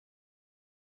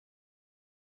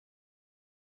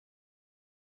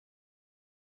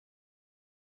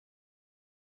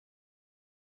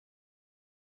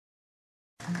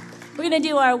We're going to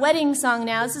do our wedding song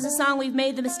now. This is a song we've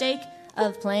made the mistake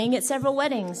of playing at several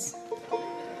weddings.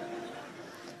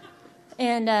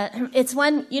 And it's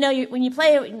one, when you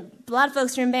play it, a lot of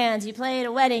folks are in bands, you play at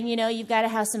a wedding, you've got to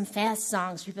have some fast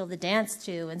songs for people to dance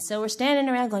to. And so we're standing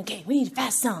around going, okay, we need a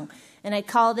fast song. And I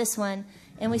call this one,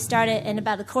 and we start it, and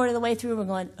about a quarter of the way through, we're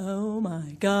going, oh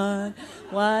my God,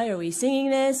 why are we singing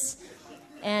this?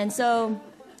 And so,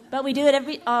 but we do it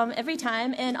every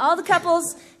time, and all the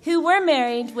couples who were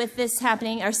married with this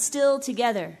happening are still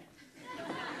together.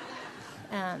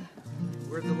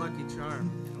 We're the lucky charm.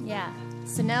 Yeah.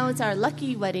 So now it's our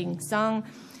lucky wedding song,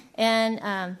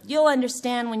 and you'll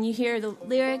understand when you hear the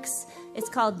lyrics. It's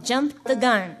called Jump the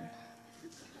Gun.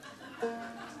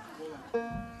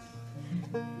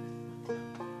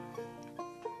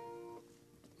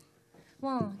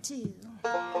 One, two.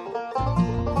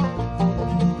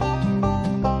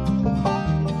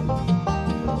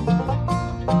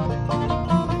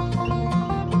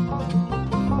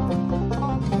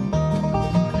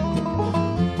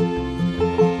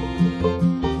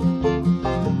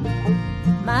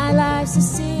 My life's a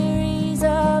series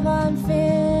of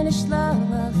unfinished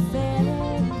love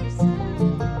affairs.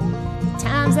 The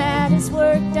times that it's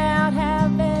worked out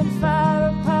have been far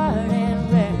apart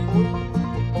and rare.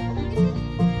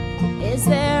 Is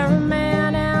there a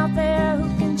man out there who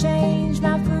can change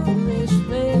my foolish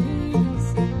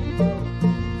ways?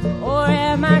 Or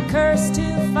am I cursed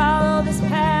to follow this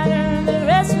pattern the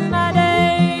rest of my days?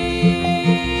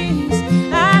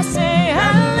 I say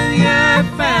hallelujah, I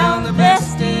found the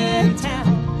best in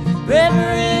town.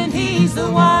 Reverend, he's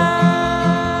the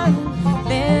one.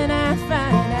 Then I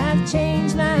find I've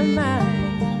changed my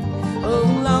mind. Oh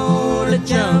Lord, I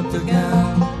jumped the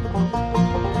gun.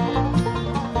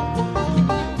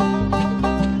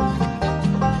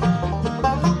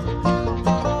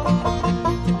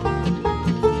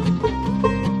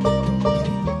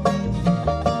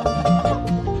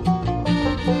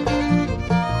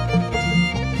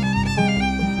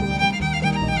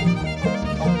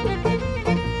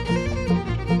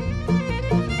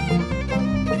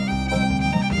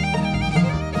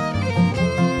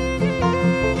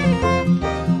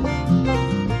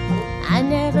 I've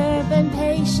never been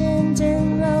patient